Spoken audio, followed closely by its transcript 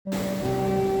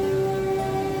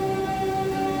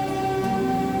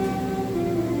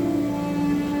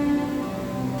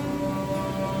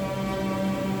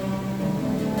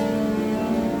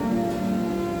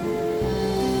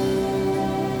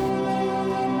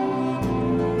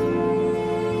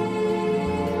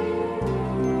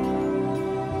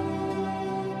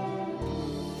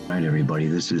right, everybody,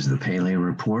 this is the Paleo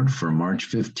Report for March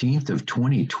 15th of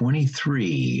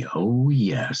 2023. Oh,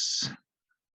 yes.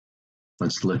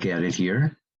 Let's look at it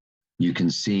here. You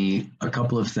can see a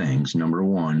couple of things. Number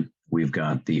one, we've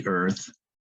got the Earth,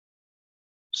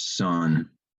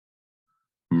 Sun,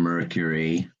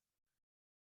 Mercury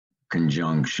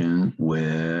conjunction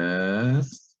with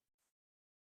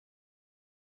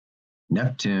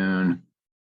Neptune.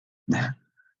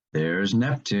 There's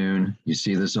Neptune. You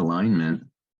see this alignment.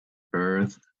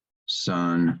 Earth,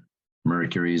 Sun,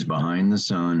 Mercury's behind the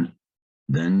Sun,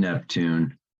 then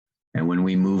Neptune. And when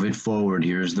we move it forward,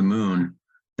 here's the moon.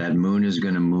 That moon is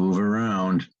going to move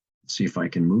around. Let's see if I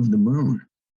can move the moon.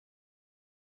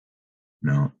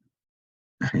 No.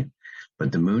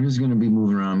 But the moon is going to be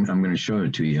moving around. I'm going to show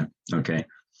it to you. Okay.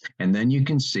 And then you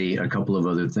can see a couple of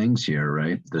other things here,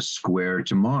 right? The square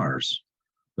to Mars.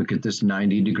 Look at this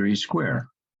 90-degree square.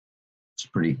 It's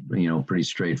pretty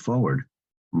straightforward.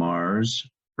 Mars,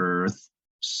 Earth,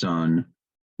 Sun,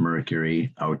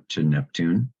 Mercury out to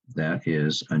Neptune. That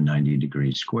is a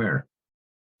 90-degree square.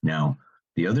 Now,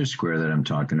 the other square that I'm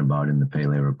talking about in the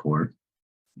Paleo Report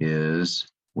is,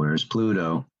 where's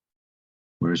Pluto?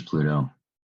 Where's Pluto?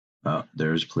 Oh,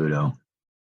 there's Pluto.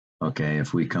 Okay,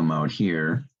 if we come out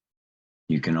here,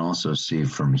 you can also see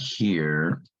from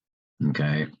here,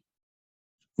 okay,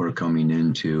 we're coming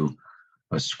into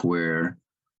a square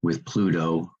with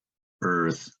Pluto,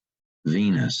 Earth,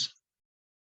 Venus.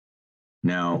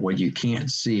 Now, what you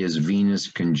can't see is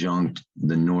Venus conjunct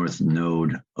the north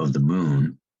node of the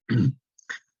moon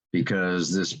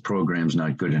because this program's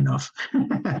not good enough.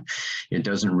 It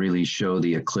doesn't really show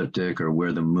the ecliptic or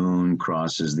where the moon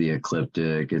crosses the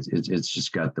ecliptic. It's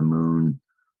just got the moon,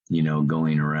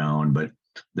 going around. But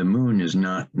the moon is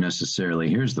not necessarily,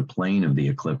 here's the plane of the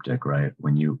ecliptic, right?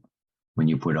 When you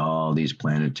put all these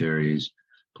planets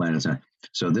on.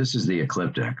 So this is the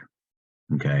ecliptic,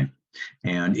 okay?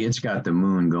 And it's got the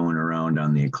moon going around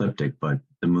on the ecliptic, but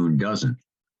the moon doesn't.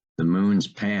 The moon's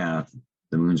path,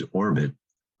 the moon's orbit,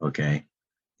 okay,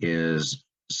 is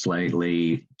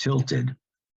slightly tilted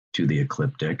to the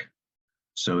ecliptic.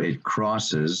 So it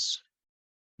crosses,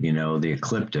 the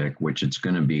ecliptic, which it's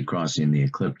going to be crossing the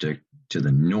ecliptic to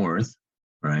the north,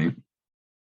 right?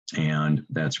 And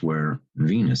that's where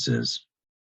Venus is.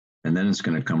 And then it's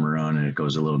going to come around and it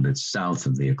goes a little bit south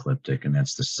of the ecliptic, and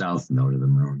that's the south node of the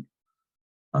moon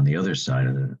on the other side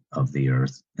of the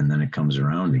Earth, and then it comes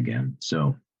around again.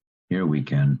 So here we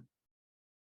can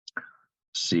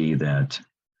see that.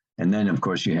 And then, of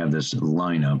course, you have this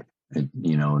lineup,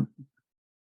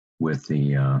 with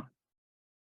the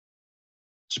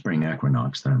spring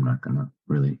equinox that I'm not going to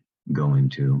really go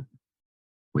into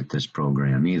with this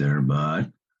program either, but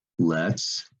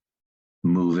let's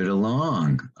move it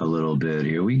along a little bit.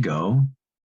 Here we go.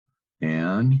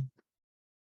 And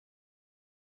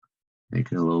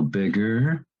make it a little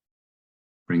bigger.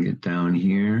 Bring it down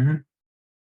here.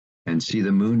 And see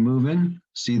the moon moving?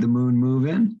 See the moon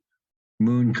moving?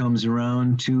 Moon comes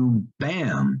around to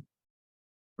bam,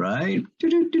 right?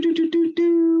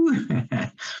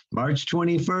 March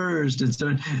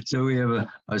 21st. So we have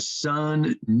a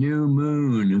sun new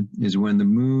moon is when the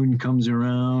moon comes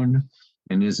around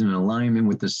and is in alignment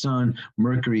with the sun.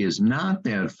 Mercury is not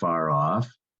that far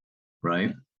off,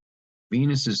 right?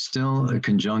 Venus is still a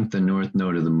conjunct the north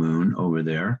node of the moon over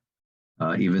there,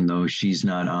 even though she's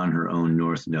not on her own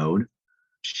north node.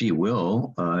 She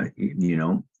will,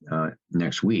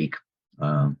 next week,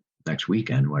 next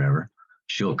weekend, whatever,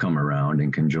 she'll come around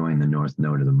and conjoin the north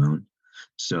node of the moon.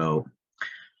 So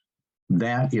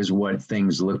that is what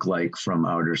things look like from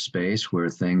outer space, where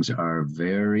things are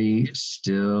very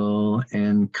still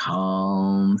and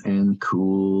calm and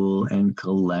cool and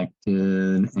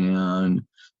collected, and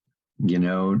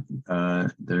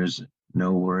there's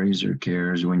no worries or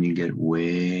cares when you get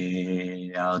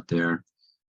way out there.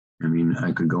 I mean,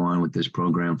 I could go on with this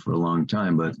program for a long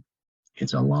time, but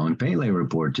it's a long Paleo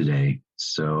Report today.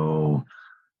 So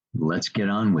let's get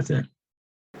on with it.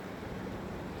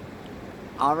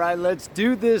 All right, let's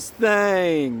do this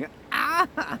thing.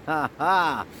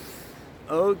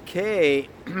 Okay.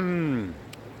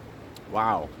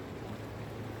 Wow.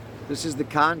 This is the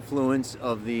confluence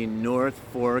of the North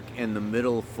Fork and the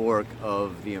Middle Fork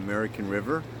of the American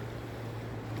River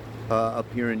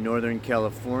up here in Northern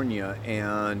California,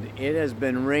 and it has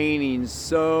been raining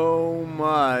so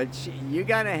much. You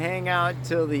got to hang out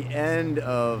till the end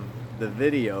of the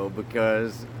video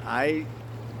because I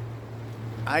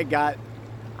got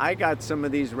some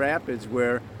of these rapids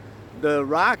where the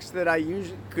rocks that I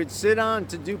usually could sit on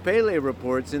to do Paleo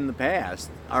reports in the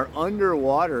past are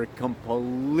underwater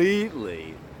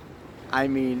completely. I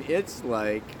mean, it's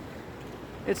like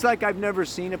It's like I've never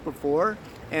seen it before.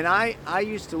 And I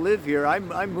used to live here. I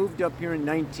moved up here in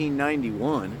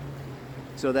 1991.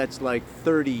 So that's like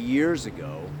 30 years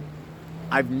ago.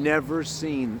 I've never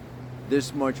seen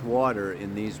this much water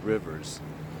in these rivers.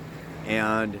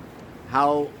 And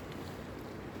how,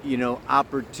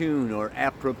 opportune or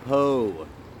apropos,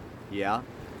 yeah,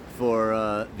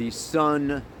 for the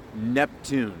Sun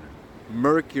Neptune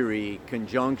Mercury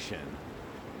conjunction.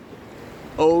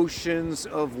 Oceans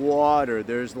of water.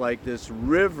 There's like this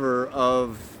river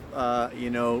of,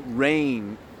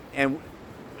 rain. And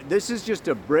this is just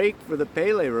a break for the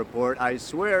Pele report, I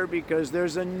swear, because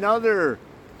there's another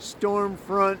storm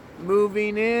front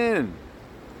moving in.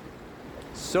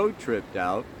 So tripped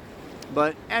out.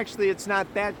 But actually, it's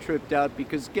not that tripped out,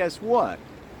 because guess what?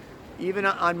 Even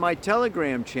on my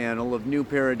Telegram channel of New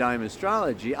Paradigm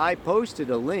Astrology, I posted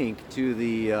a link to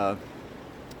the,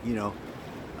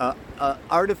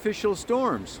 artificial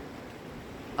storms.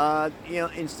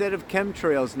 Instead of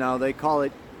chemtrails now, they call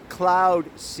it cloud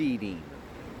seeding.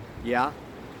 Yeah?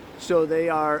 So they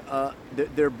are,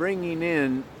 they're bringing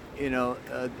in,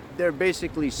 they're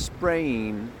basically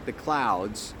spraying the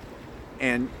clouds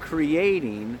and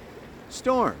creating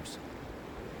storms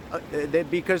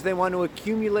because they want to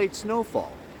accumulate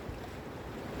snowfall.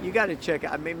 You got to check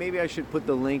out. Maybe I should put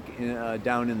the link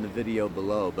down in the video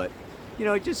below, but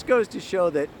it just goes to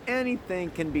show that anything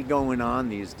can be going on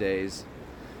these days.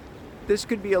 This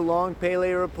could be a long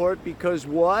Pele report because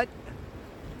what?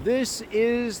 This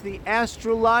is the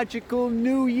astrological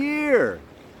new year.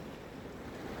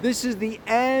 This is the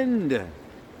end,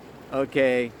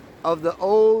 okay, of the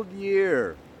old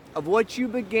year, of what you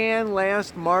began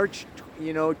last March,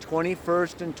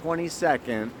 21st and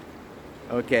 22nd,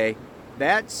 okay.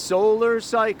 That solar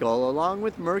cycle, along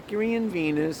with Mercury and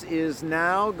Venus, is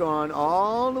now gone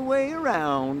all the way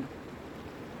around.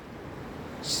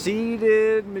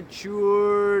 Seeded,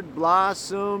 matured,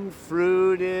 blossomed,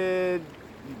 fruited,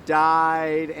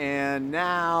 died, and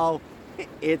now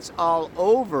it's all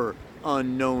over,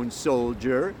 unknown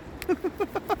soldier.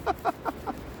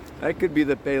 That could be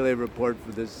the Pele report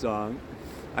for this song.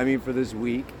 For this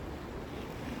week.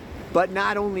 But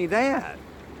not only that.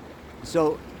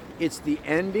 So it's the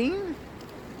ending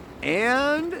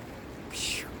and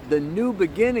the new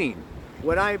beginning.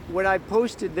 What I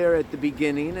posted there at the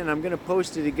beginning, and I'm going to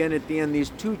post it again at the end,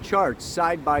 these two charts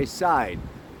side by side.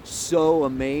 So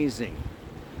amazing.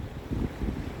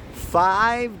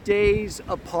 5 days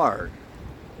apart.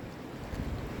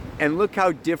 And look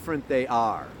how different they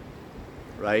are,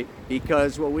 right?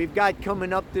 Because what we've got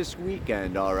coming up this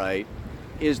weekend, all right,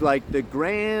 is like the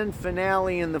grand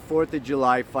finale in the 4th of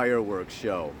July fireworks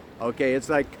show. Okay, it's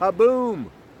like kaboom,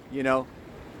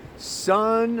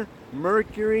 Sun,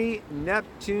 Mercury,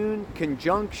 Neptune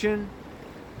conjunction,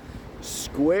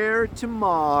 square to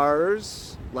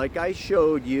Mars, like I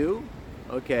showed you,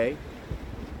 okay.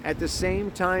 At the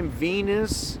same time,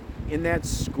 Venus in that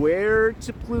square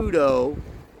to Pluto.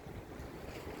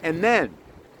 And then,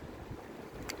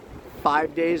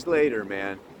 5 days later,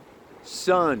 man,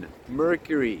 Sun,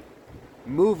 Mercury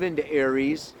move into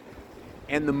Aries,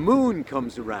 and the moon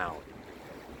comes around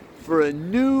for a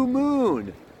new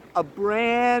moon, a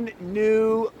brand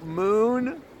new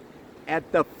moon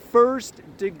at the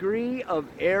 1st degree of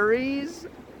Aries.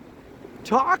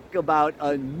 Talk about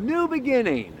a new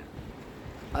beginning,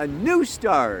 a new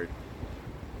start,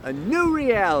 a new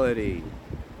reality,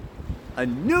 a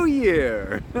new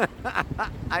year.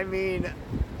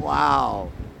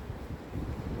 Wow.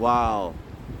 Wow.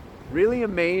 Really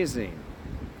amazing.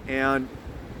 And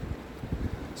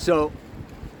so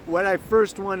what I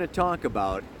first want to talk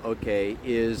about, okay,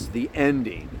 is the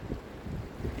ending.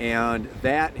 And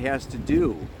that has to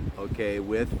do, okay,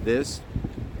 with this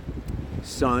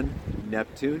Sun,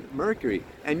 Neptune, Mercury.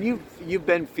 And you've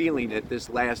been feeling it this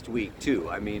last week too.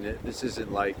 This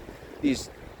isn't like these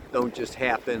don't just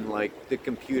happen like the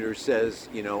computer says,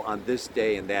 on this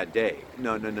day and that day.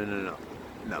 No.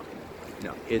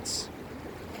 It's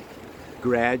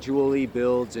gradually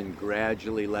builds and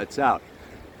gradually lets out.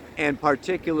 And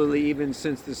particularly even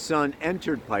since the Sun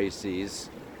entered Pisces,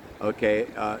 okay,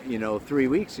 3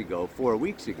 weeks ago, 4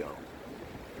 weeks ago.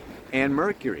 And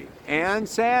Mercury and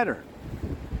Saturn.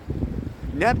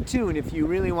 Neptune, if you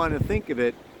really want to think of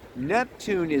it,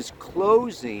 Neptune is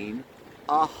closing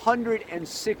a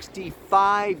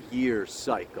 165-year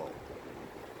cycle.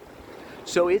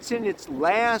 So it's in its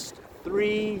last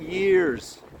 3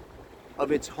 years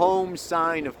of its home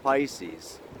sign of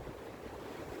Pisces.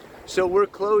 So we're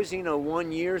closing a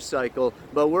 1-year cycle,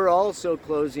 but we're also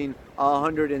closing a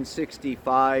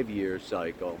 165-year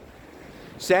cycle.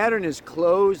 Saturn is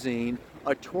closing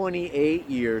a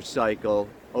 28-year cycle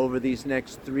over these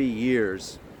next 3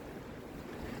 years.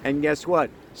 And guess what?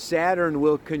 Saturn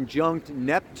will conjunct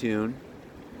Neptune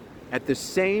at the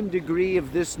same degree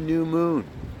of this new moon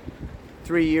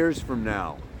 3 years from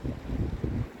now.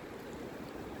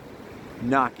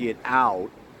 Knock it out.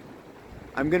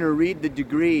 I'm going to read the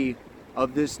degree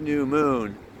of this new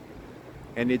moon,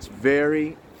 and it's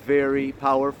very, very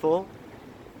powerful.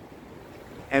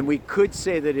 And we could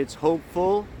say that it's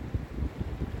hopeful.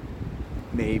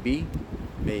 Maybe.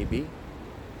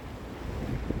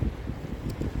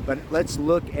 But let's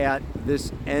look at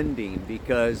this ending,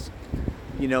 because,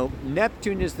 you know,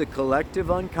 Neptune is the collective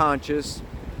unconscious.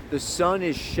 The sun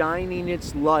is shining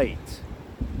its light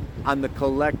on the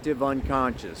collective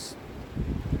unconscious.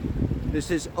 This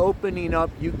is opening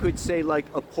up, you could say, like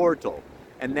a portal.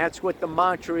 And that's what the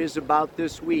mantra is about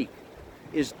this week,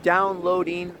 is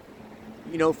downloading,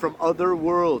 you know, from other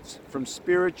worlds, from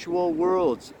spiritual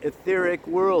worlds, etheric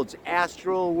worlds,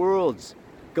 astral worlds,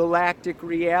 galactic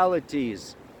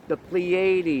realities, the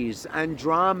Pleiades,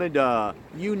 Andromeda,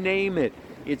 you name it.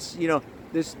 It's, you know,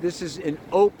 this is an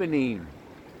opening.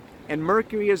 And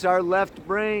Mercury is our left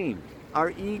brain,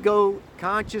 our ego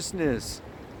consciousness.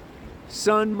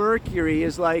 Sun Mercury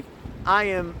is like, I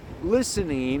am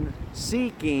listening,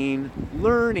 seeking,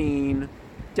 learning,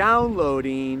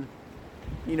 downloading,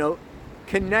 you know,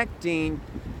 connecting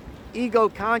ego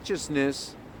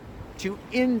consciousness to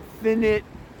infinite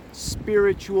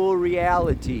spiritual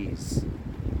realities.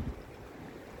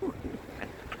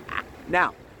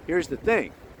 Now, here's the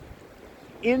thing.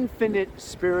 Infinite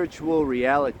spiritual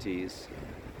realities,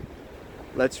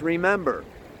 let's remember,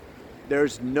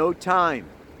 there's no time,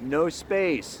 no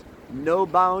space, no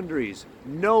boundaries,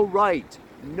 no right,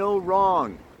 no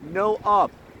wrong, no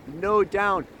up, no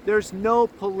down. There's no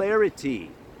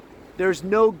polarity. There's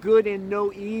no good and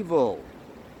no evil.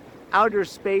 Outer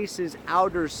space is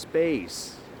outer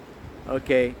space.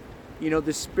 Okay? You know,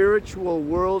 the spiritual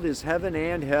world is heaven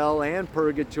and hell and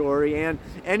purgatory and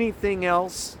anything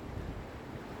else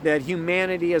that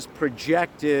humanity has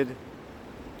projected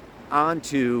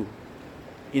onto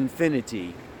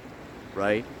infinity,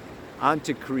 right?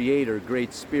 Onto Creator,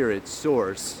 Great Spirit,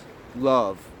 Source,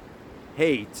 love,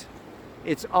 hate.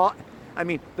 It's all, I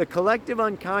mean, the collective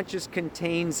unconscious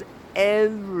contains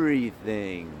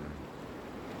everything.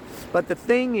 But the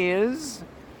thing is,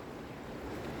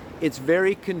 it's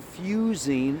very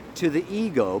confusing to the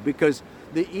ego, because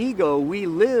the ego, we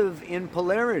live in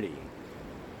polarity.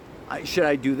 Should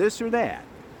I do this or that?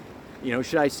 You know,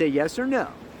 should I say yes or no?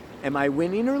 Am I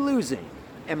winning or losing?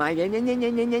 Am I...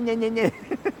 The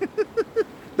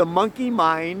monkey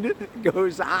mind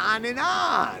goes on and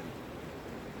on.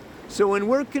 So when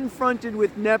we're confronted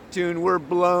with Neptune, we're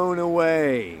blown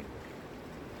away.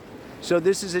 So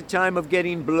this is a time of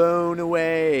getting blown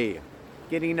away,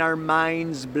 getting our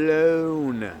minds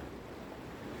blown.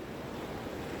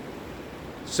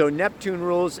 So Neptune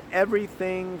rules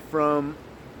everything from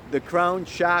the crown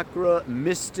chakra,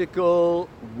 mystical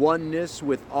oneness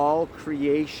with all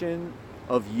creation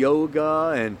of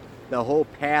yoga and the whole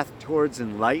path towards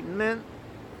enlightenment,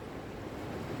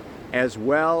 as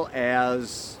well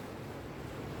as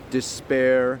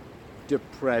despair,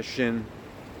 depression,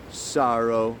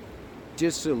 sorrow,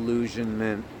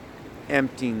 disillusionment,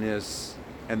 emptiness,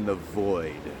 and the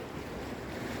void.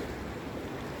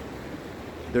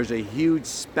 There's a huge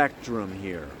spectrum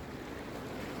here.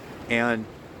 And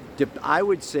I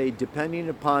would say, depending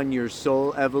upon your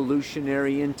soul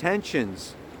evolutionary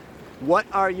intentions, what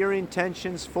are your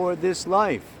intentions for this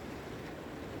life?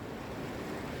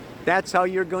 That's how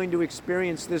you're going to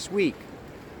experience this week.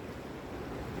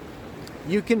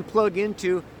 You can plug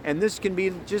into, and this can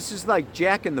be just as like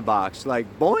Jack in the Box, like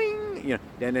boing, you know,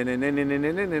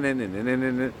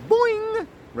 boing,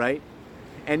 right?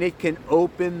 And it can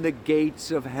open the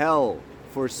gates of hell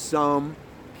for some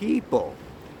people.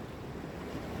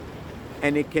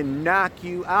 And it can knock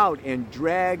you out and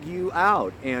drag you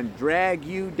out and drag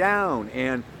you down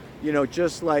and, you know,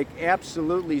 just like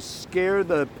absolutely scare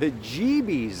the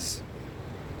bejeebies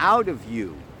out of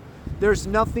you. There's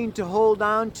nothing to hold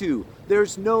on to.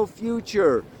 There's no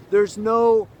future. There's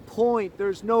no point.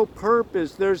 There's no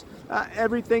purpose. There's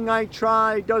everything I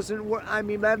try doesn't work. I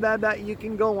mean, blah, blah, blah. You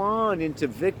can go on into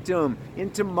victim,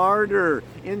 into martyr,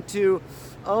 into,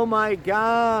 oh my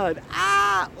God,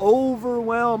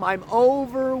 overwhelmed. I'm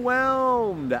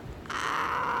overwhelmed.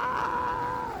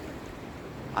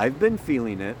 I've been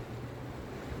feeling it.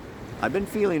 I've been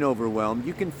feeling overwhelmed.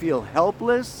 You can feel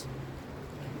helpless.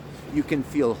 You can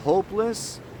feel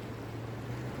hopeless.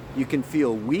 You can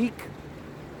feel weak.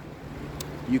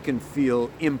 You can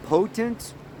feel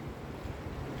impotent.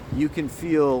 You can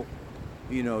feel,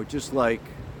 you know, just like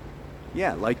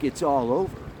Yeah, like it's all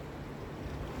over.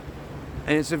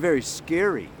 And it's a very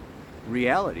scary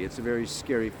reality. It's a very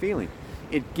scary feeling.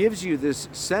 It gives you this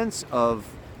sense of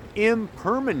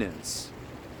impermanence,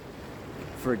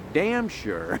 for damn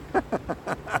sure.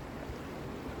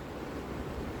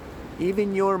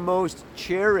 Even your most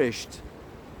cherished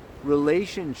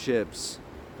relationships,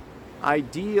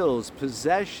 ideals,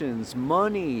 possessions,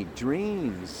 money,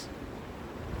 dreams,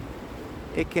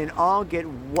 it can all get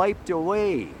wiped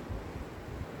away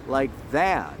like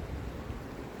that.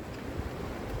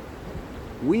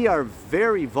 We are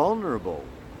very vulnerable.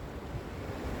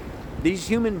 These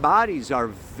human bodies are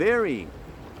very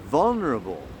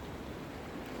vulnerable.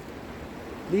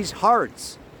 These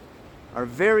hearts are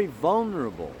very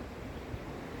vulnerable.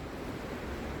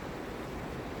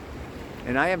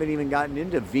 And I haven't even gotten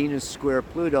into Venus square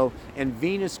Pluto and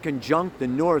Venus conjunct the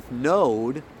North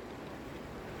Node.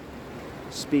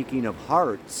 Speaking of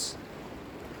hearts.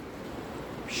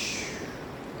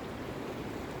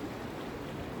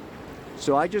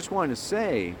 So I just want to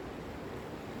say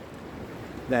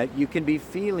that you can be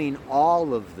feeling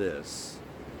all of this.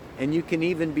 And you can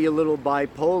even be a little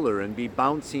bipolar and be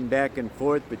bouncing back and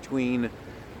forth between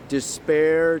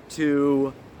despair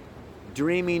to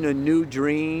dreaming a new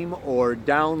dream, or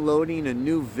downloading a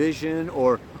new vision,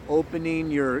 or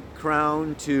opening your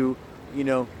crown to,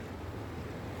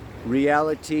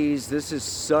 realities. This is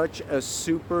such a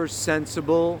super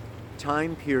sensible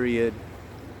time period.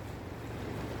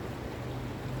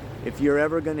 If you're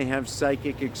ever going to have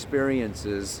psychic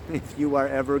experiences, if you are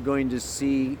ever going to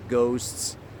see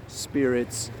ghosts,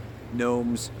 spirits,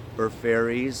 gnomes, or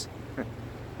fairies,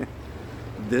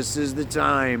 this is the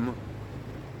time.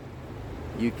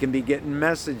 You can be getting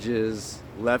messages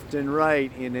left and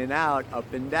right, in and out,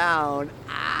 up and down.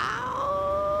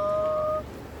 Ow!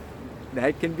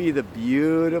 That can be the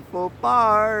beautiful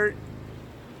part.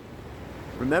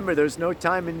 Remember, there's no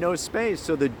time and no space,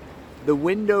 so the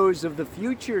windows of the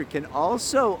future can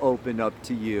also open up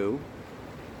to you,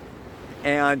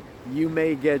 and you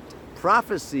may get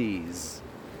prophecies.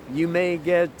 You may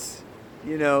get,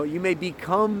 you may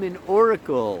become an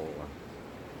oracle.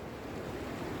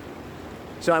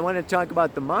 So I want to talk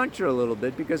about the mantra a little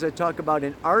bit, because I talk about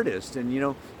an artist,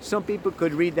 and some people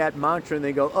could read that mantra and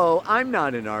they go, "Oh, I'm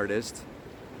not an artist.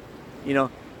 That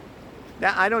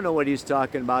I don't know what he's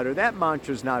talking about, or that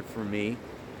mantra's not for me."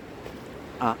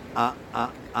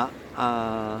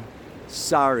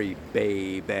 Sorry,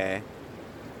 baby.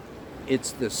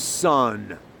 It's the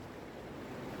sun.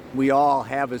 We all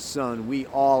have a sun. We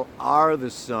all are the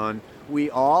sun.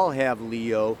 We all have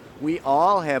Leo. We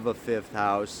all have a fifth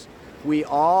house. We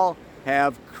all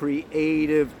have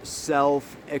creative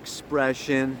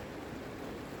self-expression.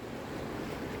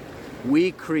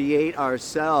 We create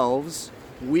ourselves.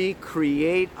 We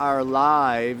create our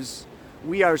lives.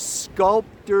 We are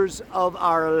sculptors of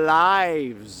our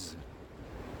lives.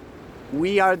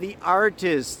 We are the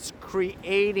artists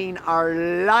creating our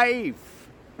life.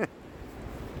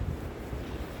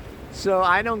 So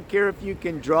I don't care if you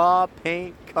can draw,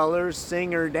 paint, color,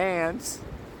 sing, or dance.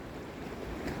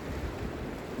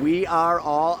 We are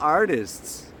all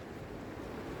artists.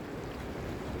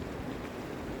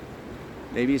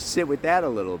 Maybe sit with that a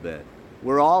little bit.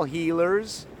 We're all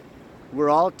healers. We're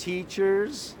all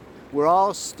teachers. We're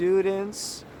all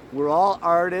students. We're all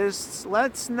artists.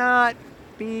 Let's not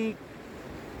be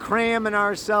cramming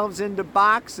ourselves into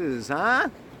boxes, huh?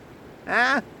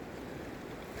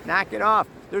 Knock it off.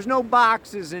 There's no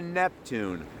boxes in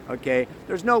Neptune, okay?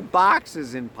 There's no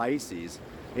boxes in Pisces.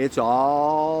 It's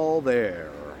all there.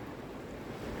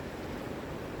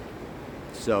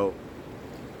 So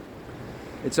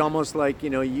it's almost like,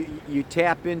 you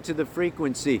tap into the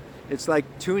frequency. It's like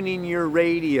tuning your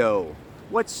radio.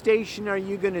 What station are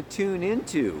you going to tune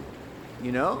into?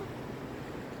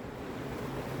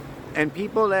 And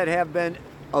people that have been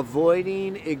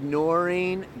avoiding,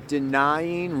 ignoring,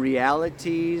 denying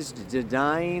realities,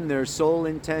 denying their soul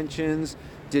intentions,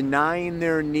 denying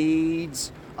their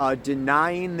needs,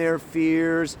 denying their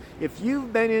fears. If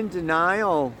you've been in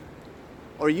denial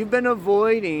or you've been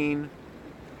avoiding,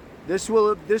 this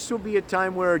will be a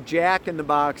time where Jack in the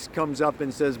Box comes up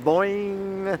and says,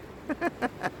 boing.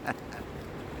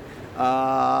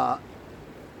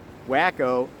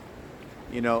 Wacko,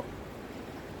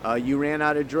 you ran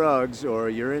out of drugs, or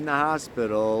you're in the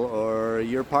hospital, or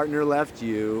your partner left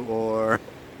you, or,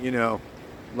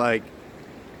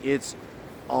 it's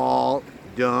all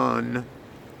done.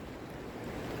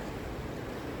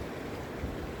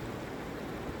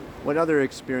 What other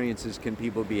experiences can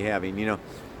people be having?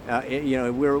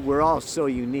 We're all so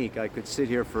unique. I could sit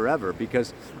here forever,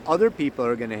 because other people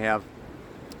are going to have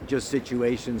just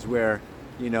situations where,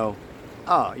 you know,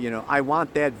 oh, I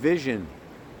want that vision.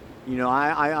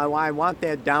 I want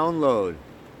that download.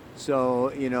 So,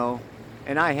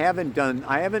 and I haven't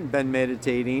been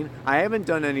meditating. I haven't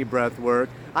done any breath work.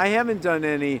 I haven't done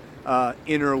any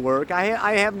inner work.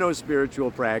 I have no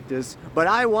spiritual practice, but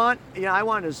I want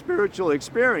a spiritual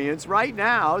experience right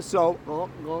now. So,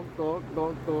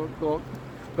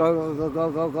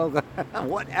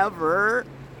 whatever.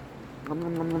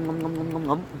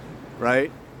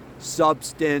 Right?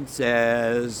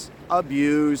 Substances,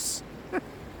 abuse.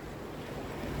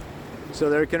 So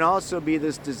there can also be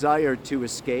this desire to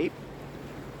escape,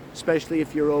 especially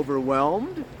if you're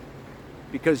overwhelmed,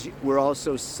 because we're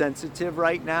also sensitive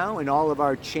right now and all of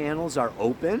our channels are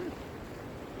open.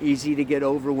 Easy to get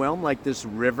overwhelmed, like this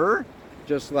river,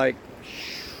 just like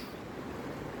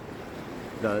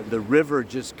the river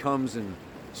just comes and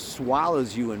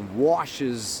swallows you and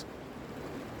washes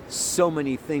so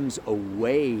many things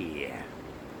away.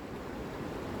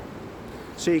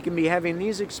 So you can be having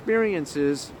these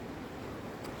experiences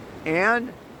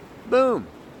and boom,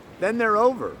 then they're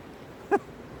over.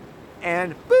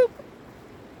 And boop,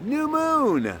 new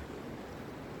moon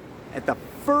at the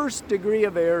first degree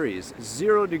of Aries,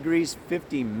 0 degrees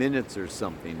 50 minutes or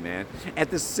something, man.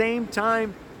 At the same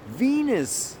time,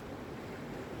 Venus,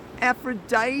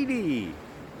 Aphrodite,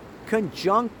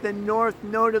 conjunct the north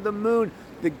node of the moon,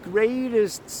 the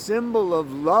greatest symbol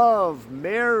of love,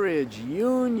 marriage,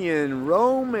 union,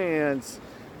 romance,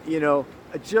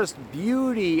 just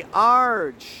beauty,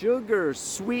 art, sugar,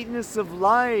 sweetness of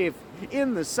life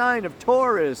in the sign of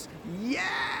Taurus.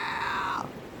 Yeah!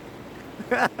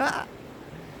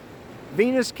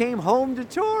 Venus came home to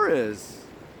Taurus.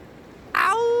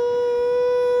 Ow!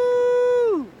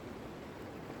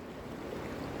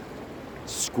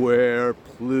 Square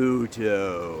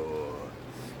Pluto.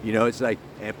 It's like,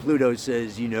 and Pluto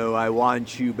says, I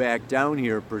want you back down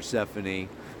here, Persephone.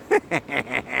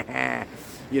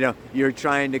 You're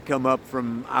trying to come up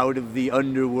from out of the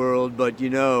underworld, but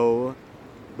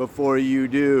before you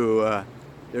do,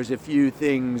 there's a few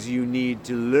things you need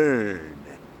to learn.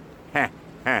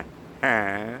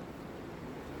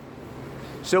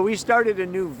 So we started a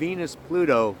new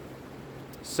Venus-Pluto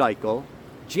cycle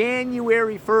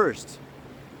January 1st.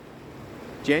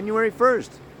 January 1st,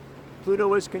 Pluto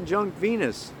was conjunct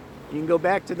Venus. You can go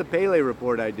back to the Pele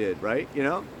report I did, right?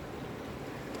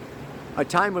 A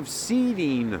time of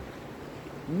seeding,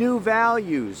 new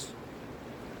values,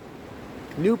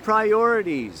 new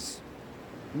priorities,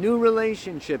 new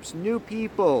relationships, new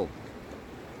people,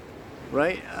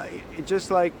 right?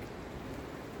 Just like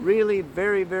really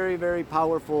very, very, very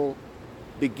powerful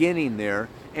beginning there.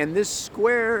 And this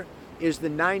square is the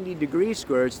 90-degree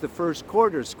square. It's the first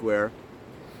quarter square.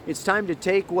 It's time to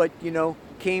take what,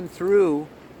 came through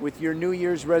with your New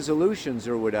Year's resolutions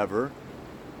or whatever,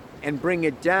 and bring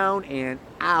it down and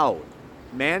out.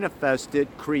 Manifest it,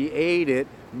 create it,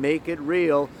 make it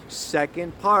real.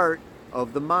 Second part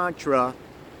of the mantra,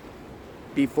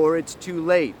 before it's too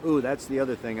late. Ooh, that's the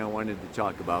other thing I wanted to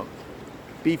talk about.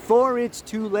 Before it's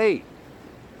too late.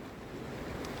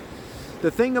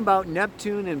 The thing about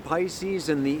Neptune and Pisces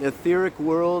and the etheric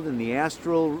world and the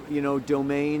astral,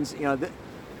 domains,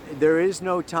 there is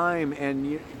no time.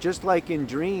 And just like in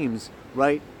dreams,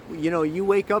 right? You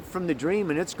wake up from the dream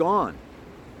and it's gone.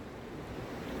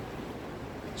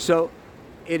 So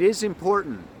it is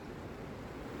important.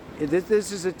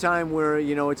 This is a time where,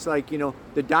 it's like,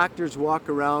 the doctors walk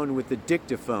around with the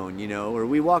dictaphone, or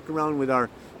we walk around with our,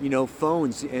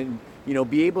 phones and,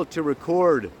 be able to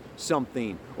record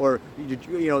something. Or,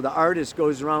 the artist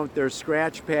goes around with their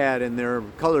scratch pad and their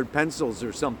colored pencils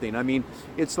or something. I mean,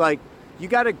 it's like, you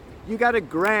gotta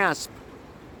grasp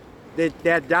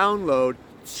that download,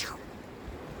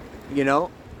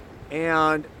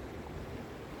 and,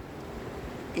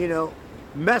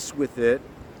 mess with it,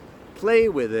 play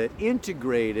with it,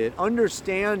 integrate it,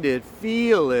 understand it,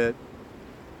 feel it,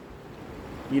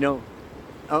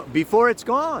 before it's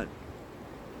gone.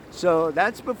 So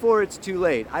that's before it's too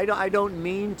late. I didn't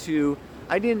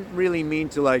really mean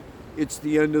to like, it's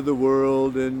the end of the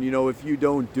world and, if you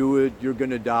don't do it, you're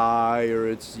going to die, or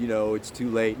it's, it's too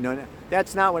late. No,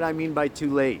 that's not what I mean by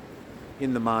too late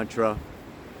in the mantra.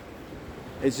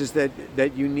 It's just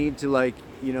that you need to like,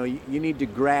 you need to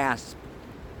grasp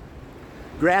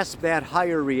that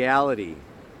higher reality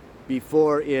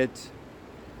before it,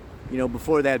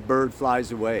 before that bird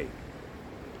flies away.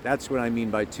 That's what I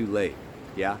mean by too late.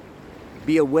 Yeah?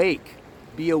 Be awake,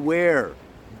 be aware,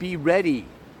 be ready.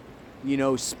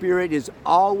 Spirit is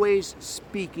always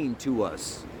speaking to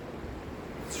us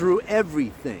through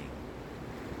everything.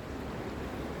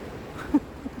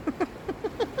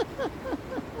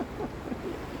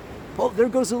 there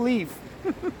goes a leaf.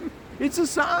 It's a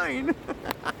sign.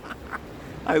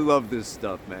 I love this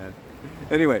stuff, man.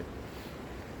 Anyway,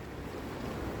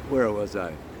 where was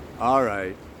I? All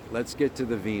right, let's get to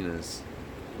the Venus.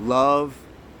 Love,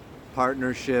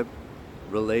 partnership,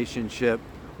 relationship.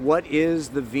 What is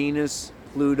the Venus,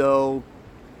 Pluto,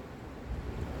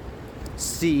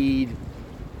 seed,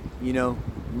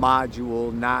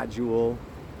 module, nodule,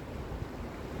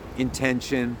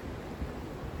 intention,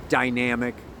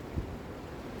 dynamic?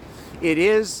 It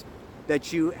is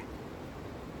that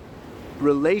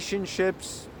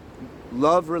relationships,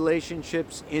 love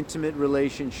relationships, intimate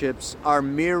relationships are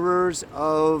mirrors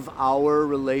of our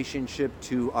relationship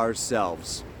to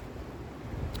ourselves.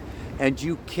 And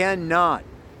you cannot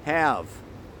have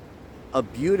a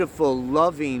beautiful,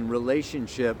 loving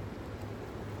relationship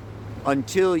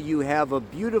until you have a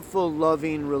beautiful,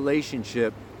 loving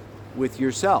relationship with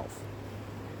yourself.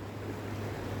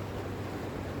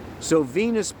 So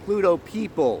Venus-Pluto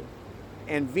people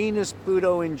and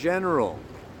Venus-Pluto in general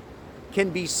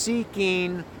can be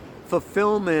seeking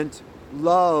fulfillment,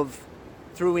 love,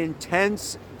 through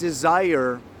intense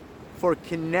desire for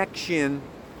connection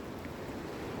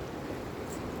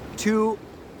to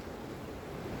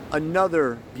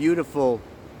another beautiful,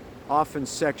 often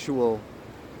sexual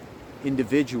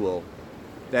individual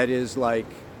that is like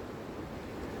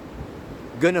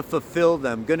going to fulfill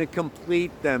them, going to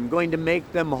complete them, going to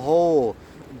make them whole,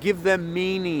 give them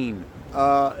meaning,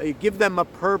 give them a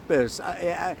purpose,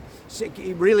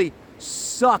 really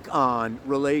suck on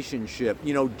relationship,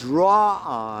 draw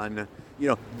on,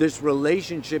 this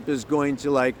relationship is going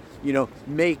to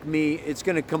make me, it's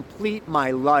going to complete my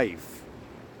life.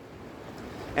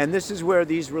 And this is where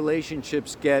these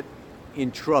relationships get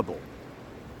in trouble.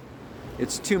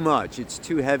 It's too much, it's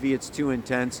too heavy, it's too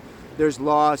intense. There's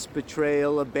loss,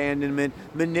 betrayal, abandonment,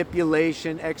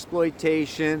 manipulation,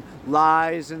 exploitation,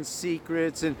 lies and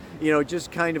secrets, and just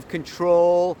kind of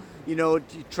control,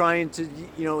 trying to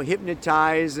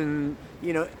hypnotize, and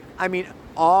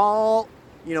all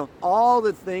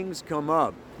the things come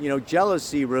up.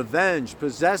 Jealousy, revenge,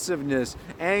 possessiveness,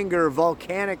 anger,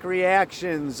 volcanic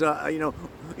reactions,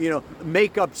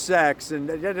 makeup sex, and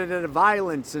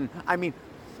violence, and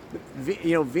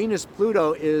Venus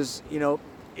Pluto is,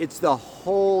 it's the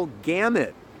whole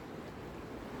gamut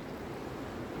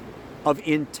of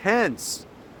intense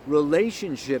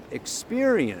relationship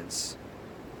experience.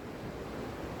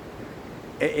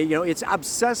 It's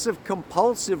obsessive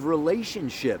compulsive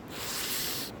relationship.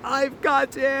 I've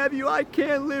got to have you, I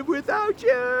can't live without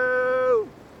you.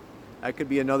 That could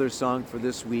be another song for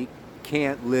this week.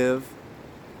 Can't live.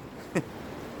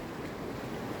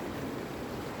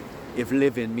 If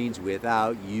living means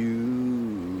without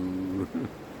you.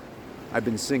 I've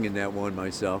been singing that one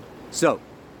myself. So,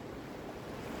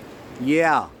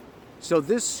 yeah. So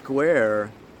this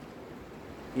square,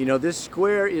 this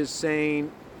square is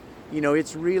saying,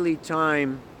 it's really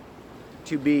time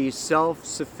to be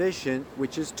self-sufficient,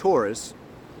 which is Taurus,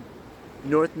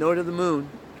 north node of the moon.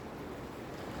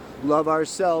 Love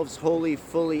ourselves wholly,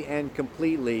 fully, and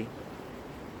completely.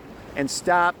 And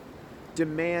stop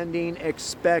demanding,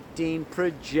 expecting,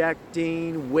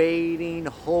 projecting, waiting,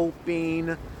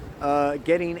 hoping,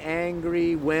 getting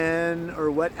angry when or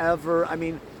whatever.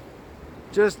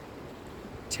 Just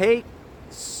take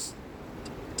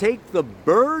the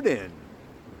burden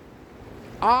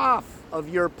off of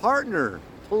your partner,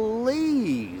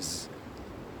 please.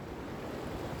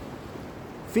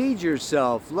 Feed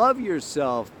yourself, love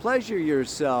yourself, pleasure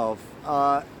yourself,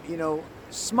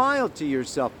 smile to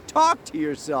yourself, talk to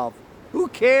yourself. Who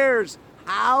cares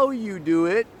how you do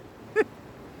it?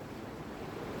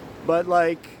 But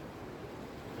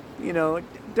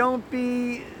don't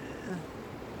be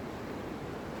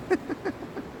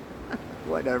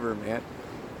whatever, man.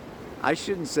 I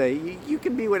shouldn't say, you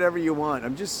can be whatever you want.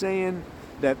 I'm just saying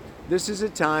that this is a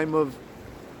time of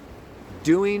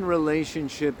doing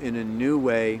relationship in a new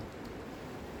way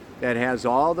that has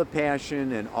all the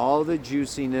passion and all the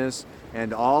juiciness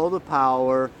and all the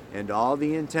power and all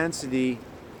the intensity,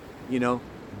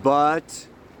 but,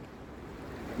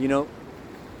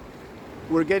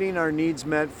 we're getting our needs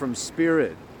met from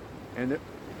spirit. And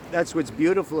that's what's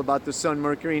beautiful about the Sun,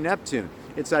 Mercury, Neptune.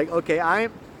 It's like, okay,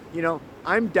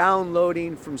 I'm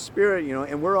downloading from spirit,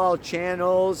 and we're all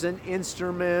channels and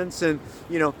instruments, and,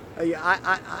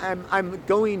 I'm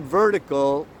going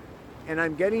vertical, and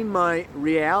I'm getting my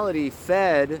reality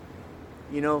fed,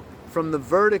 from the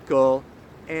vertical,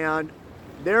 and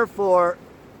therefore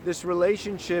this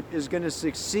relationship is going to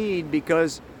succeed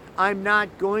because I'm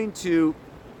not going to,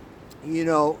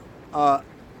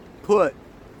 put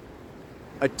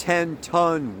a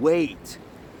 10-ton weight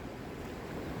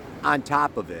on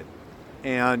top of it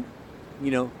and,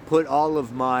 put all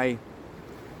of my,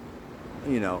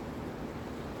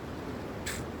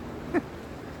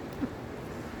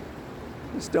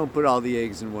 just don't put all the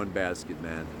eggs in one basket,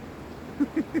 man.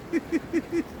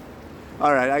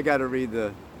 All right, I gotta read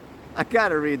the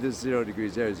 0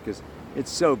 Degrees Aries because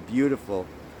it's so beautiful.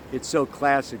 It's so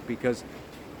classic because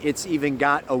it's even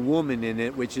got a woman in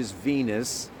it, which is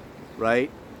Venus, right?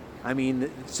 I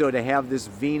mean, so to have this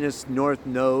Venus North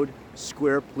Node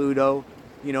square Pluto,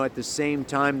 at the same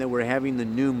time that we're having the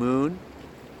new moon,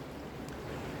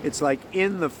 it's like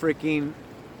in the freaking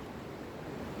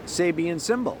Sabian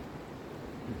symbol.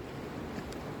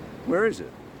 Where is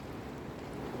it?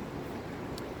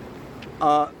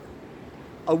 A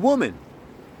woman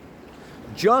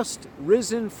just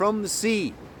risen from the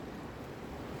sea.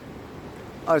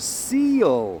 A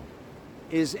seal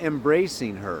is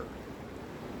embracing her.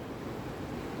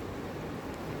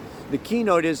 The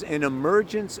keynote is an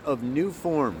emergence of new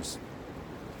forms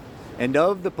and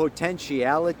of the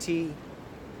potentiality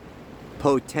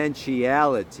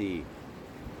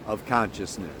of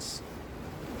consciousness.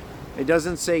 It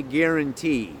doesn't say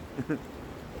guarantee.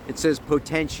 It says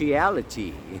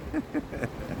potentiality.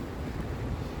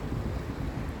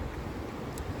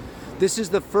 This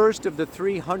is the first of the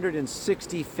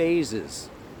 360 phases.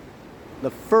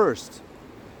 The first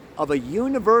of a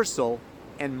universal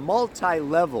and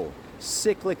multi-level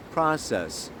cyclic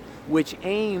process which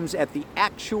aims at the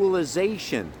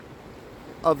actualization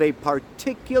of a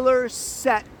particular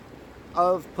set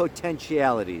of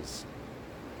potentialities.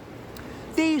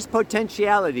 These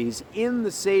potentialities in the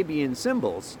Sabian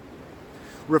symbols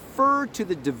refer to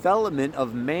the development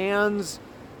of man's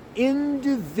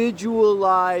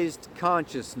individualized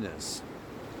consciousness.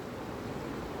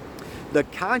 The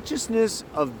consciousness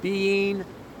of being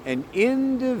an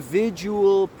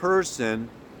individual person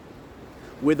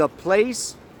with a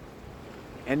place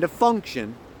and a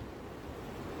function,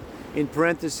 in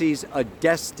parentheses, a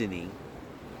destiny,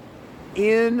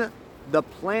 in the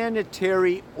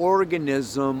planetary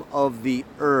organism of the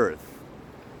Earth.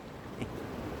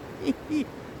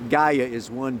 Gaia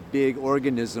is one big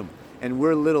organism, and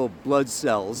we're little blood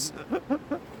cells.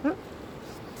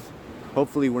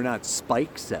 Hopefully we're not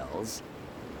spike cells.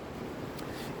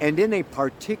 And in a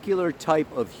particular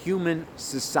type of human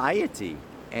society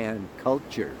and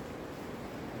culture.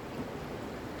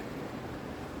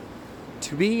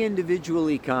 To be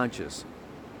individually conscious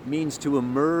means to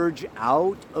emerge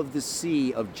out of the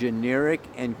sea of generic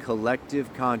and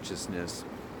collective consciousness,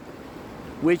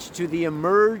 which to the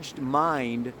emerged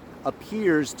mind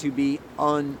appears to be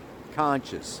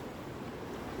unconscious.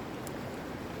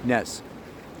 Ness.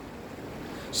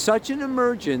 Such an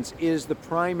emergence is the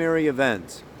primary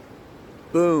event.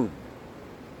 Boom.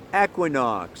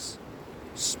 Equinox.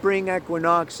 Spring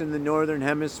equinox in the northern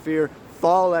hemisphere,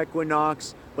 fall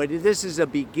equinox, but this is a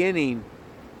beginning.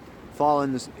 Fall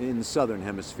in the southern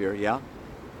hemisphere, yeah?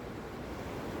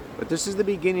 But this is the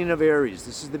beginning of Aries.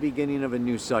 This is the beginning of a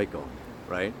new cycle,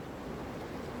 right?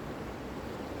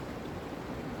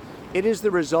 It is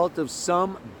the result of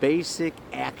some basic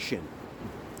action,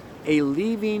 a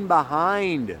leaving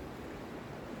behind,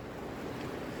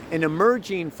 an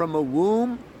emerging from a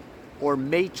womb or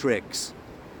matrix,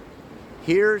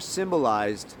 here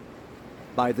symbolized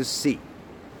by the sea.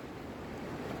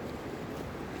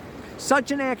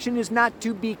 Such an action is not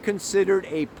to be considered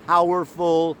a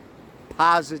powerful,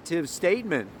 positive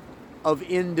statement of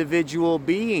individual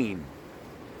being.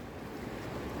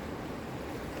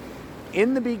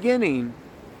 In the beginning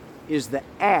is the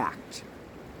act,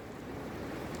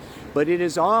 but it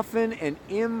is often an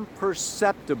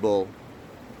imperceptible,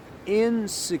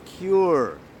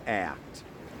 insecure act.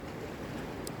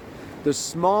 The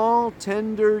small,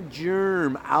 tender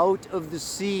germ out of the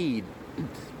seed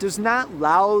does not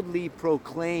loudly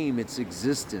proclaim its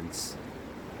existence.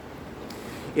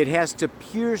 It has to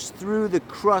pierce through the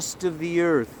crust of the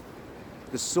earth,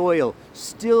 the soil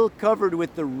still covered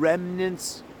with the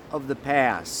remnants of the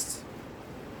past,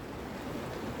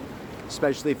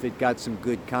 especially if it got some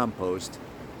good compost.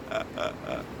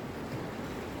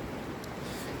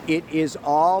 It is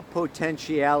all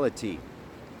potentiality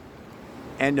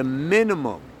and a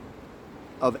minimum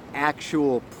of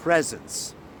actual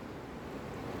presence.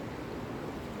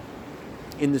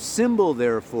 In the symbol,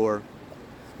 therefore,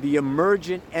 the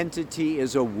emergent entity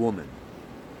is a woman.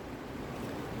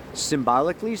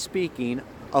 Symbolically speaking,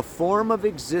 a form of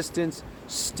existence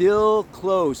still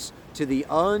close to the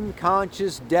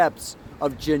unconscious depths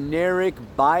of generic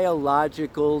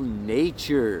biological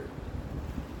nature,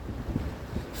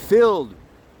 filled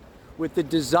with the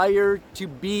desire to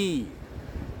be,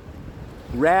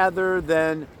 rather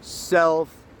than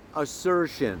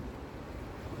self-assertion.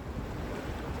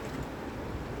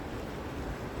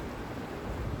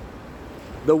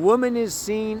 The woman is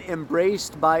seen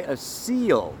embraced by a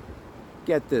seal.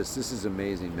 Get this is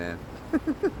amazing, man.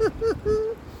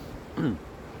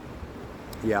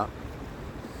 Yeah.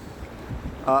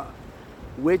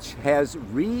 Which has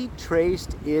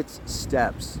retraced its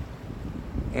steps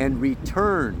and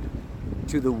returned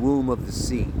to the womb of the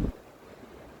sea.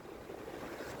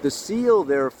 The seal,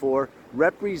 therefore,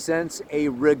 represents a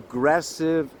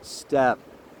regressive step.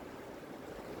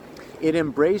 It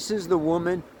embraces the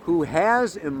woman who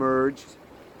has emerged,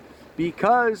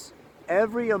 because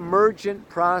every emergent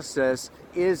process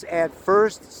is at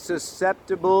first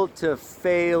susceptible to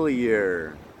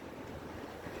failure.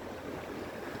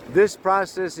 This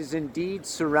process is indeed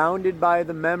surrounded by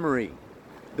the memory,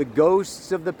 the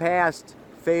ghosts of the past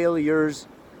failures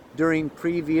during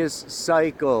previous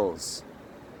cycles.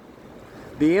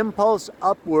 The impulse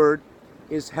upward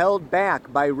is held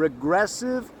back by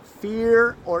regressive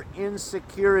fear or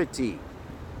insecurity.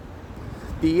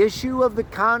 The issue of the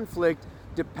conflict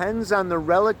depends on the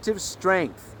relative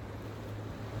strength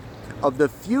of the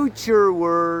future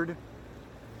word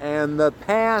and the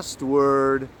past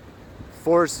word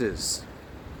forces.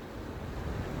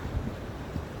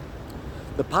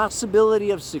 The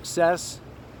possibility of success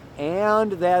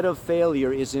and that of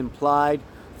failure is implied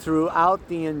throughout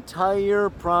the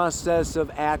entire process of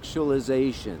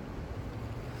actualization.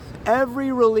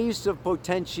 Every release of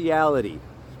potentiality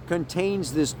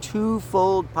contains this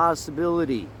twofold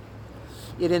possibility.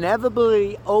 It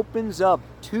inevitably opens up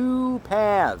two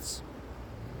paths.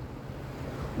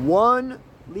 One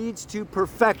leads to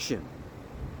perfection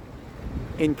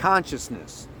in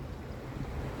consciousness.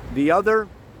 The other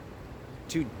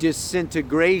to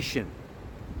disintegration.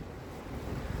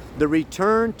 The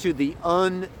return to the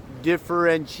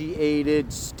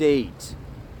undifferentiated state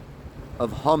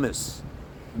of humus,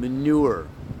 manure,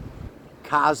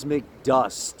 cosmic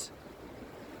dust,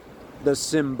 the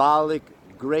symbolic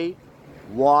great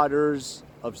waters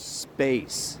of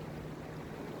space,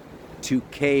 to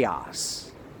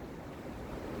chaos.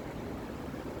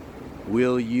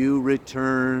 Will you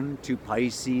return to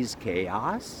Pisces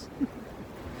chaos?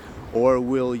 Or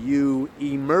will you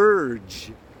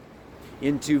emerge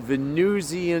into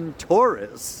Venusian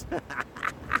Taurus?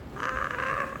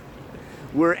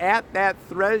 We're at that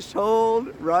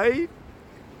threshold, right?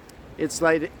 It's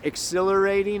like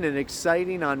exhilarating and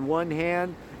exciting on one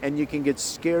hand, and you can get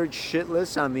scared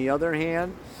shitless on the other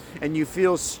hand. And you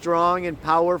feel strong and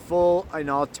powerful and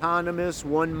autonomous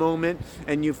one moment,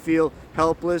 and you feel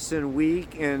helpless and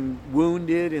weak and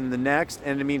wounded in the next.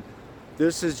 And I mean,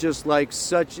 this is just like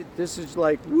this is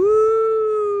like,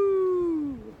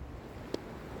 woo!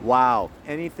 Wow,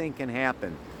 anything can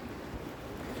happen.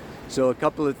 So a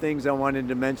couple of things I wanted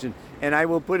to mention, and I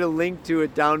will put a link to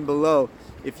it down below.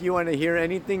 If you want to hear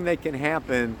anything that can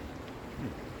happen,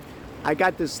 I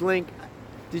got this link.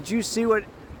 Did you see what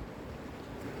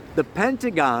the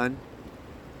Pentagon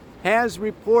has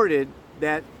reported?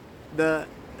 That the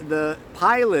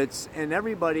pilots and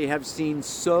everybody have seen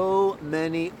so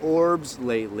many orbs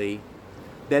lately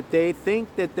that they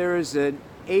think that there is an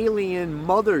alien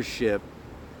mothership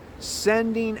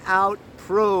sending out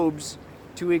probes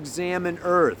to examine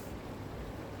Earth.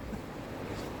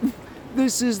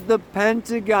 This is the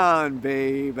Pentagon,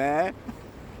 baby.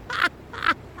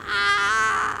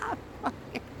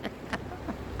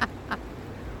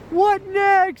 What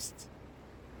next?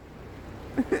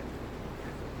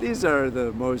 These are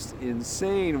the most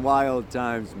insane, wild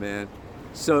times, man.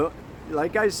 So,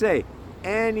 like I say,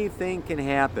 anything can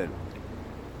happen.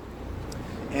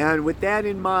 And with that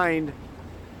in mind,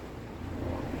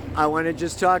 I want to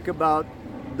just talk about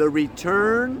the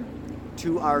return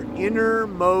to our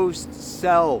innermost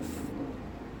self.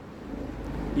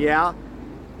 Yeah,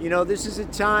 you know, this is a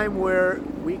time where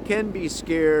we can be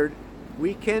scared,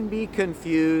 we can be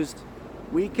confused,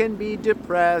 we can be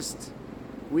depressed,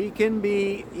 we can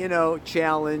be, you know,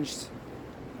 challenged,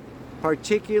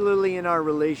 particularly in our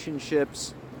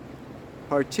relationships,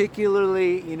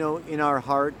 particularly, you know, in our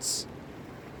hearts,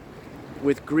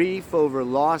 with grief over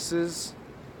losses.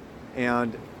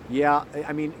 And yeah,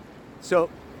 I mean, so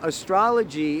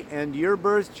astrology and your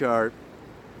birth chart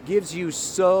gives you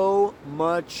so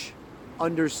much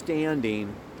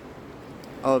understanding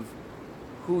of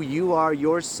who you are,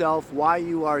 yourself, why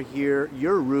you are here,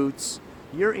 your roots,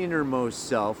 your innermost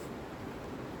self.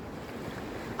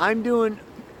 I'm doing,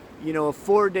 you know, a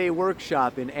 4-day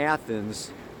workshop in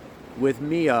Athens with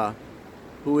Mia,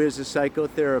 who is a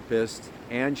psychotherapist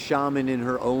and shaman in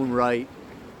her own right,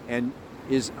 and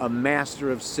is a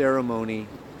master of ceremony,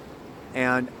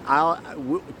 and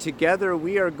together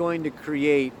we are going to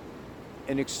create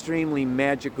an extremely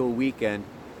magical weekend.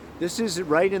 This is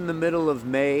right in the middle of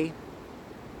May,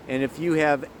 and if you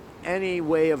have any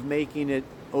way of making it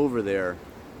over there,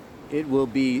 it will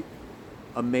be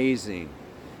amazing.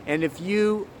 And if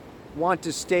you want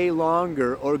to stay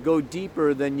longer or go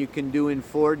deeper than you can do in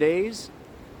 4 days,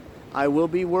 I will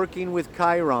be working with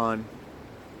Chiron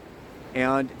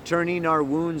and turning our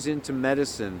wounds into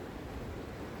medicine.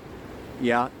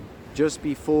 Yeah, just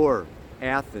before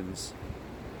Athens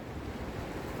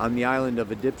on the island of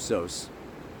Adipsos.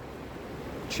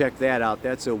 Check that out.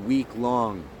 That's a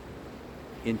week-long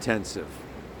intensive.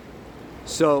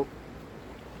 So,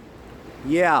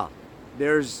 yeah,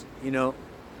 there's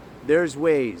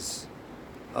ways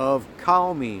of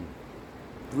calming,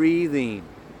 breathing,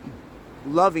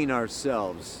 loving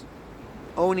ourselves,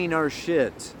 owning our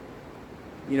shit,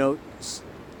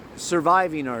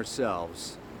 surviving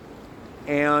ourselves,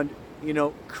 and,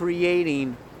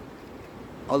 creating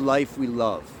a life we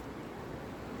love.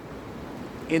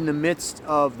 In the midst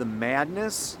of the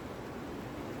madness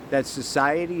that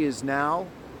society is now,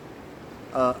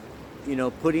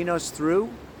 putting us through,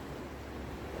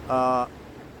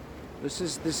 this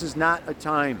is not a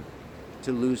time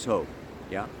to lose hope.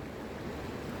 Yeah.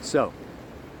 So,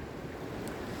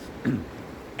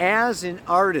 as an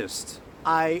artist,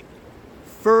 I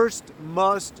first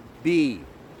must be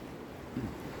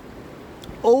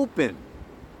open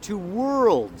to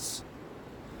worlds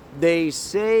they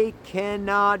say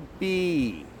cannot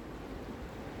be.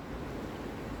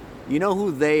 You know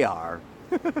who they are.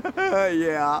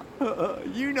 Yeah.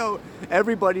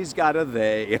 Everybody's got a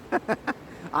they.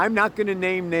 I'm not going to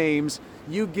name names.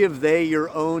 You give they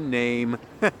your own name.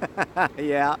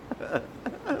 Yeah.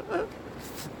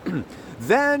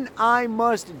 Then I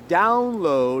must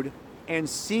download and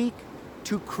seek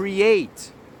to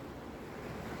create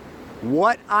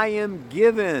what I am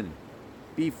given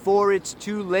before it's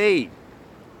too late.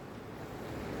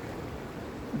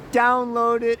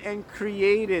 Download it and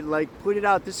create it, put it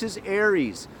out. This is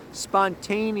Aries,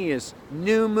 spontaneous,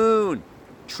 new moon.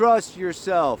 Trust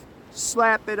yourself.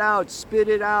 Slap it out, spit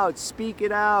it out, speak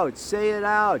it out, say it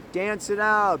out, dance it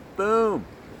out. Boom.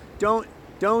 Don't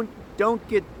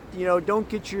get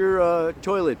your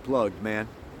toilet plugged, man.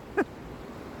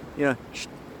 Get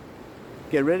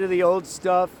rid of the old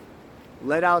stuff,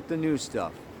 let out the new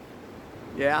stuff.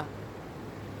 Yeah.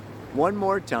 One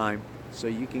more time so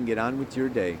you can get on with your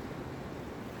day.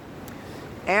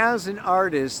 As an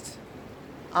artist,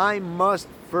 I must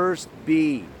first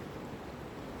be,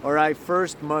 or I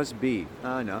first must be.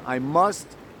 I must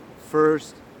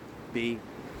first be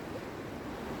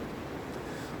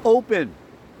open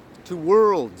to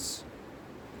worlds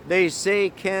they say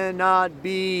cannot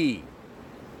be.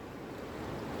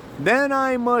 Then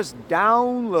I must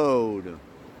download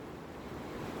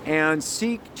and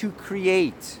seek to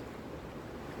create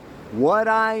what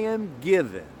I am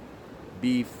given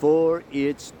before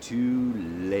it's too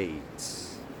late.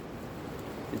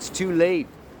 It's too late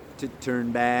to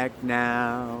turn back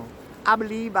now. I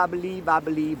believe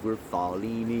we're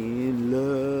falling in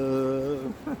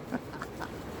love.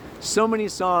 So many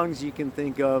songs you can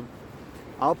think of.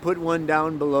 I'll put one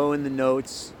down below in the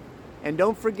notes. And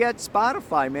don't forget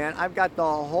Spotify, man. I've got the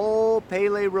whole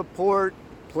Pele Report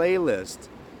playlist.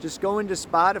 Just go into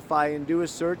Spotify and do a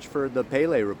search for the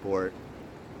Pele Report.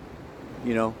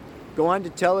 Go on to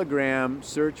Telegram,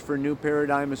 search for New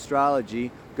Paradigm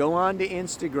Astrology. Go on to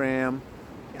Instagram.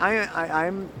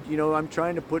 I'm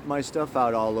trying to put my stuff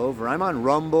out all over. I'm on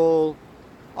Rumble.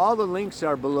 All the links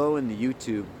are below in the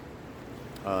YouTube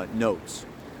notes.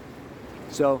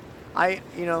 So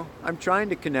I'm trying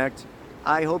to connect.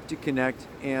 I hope to connect,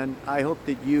 and I hope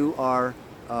that you are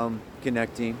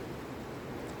connecting,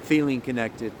 feeling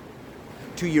connected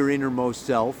to your innermost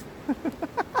self.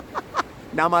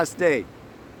 Namaste.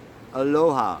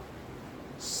 Aloha.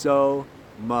 So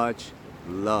much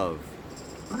love.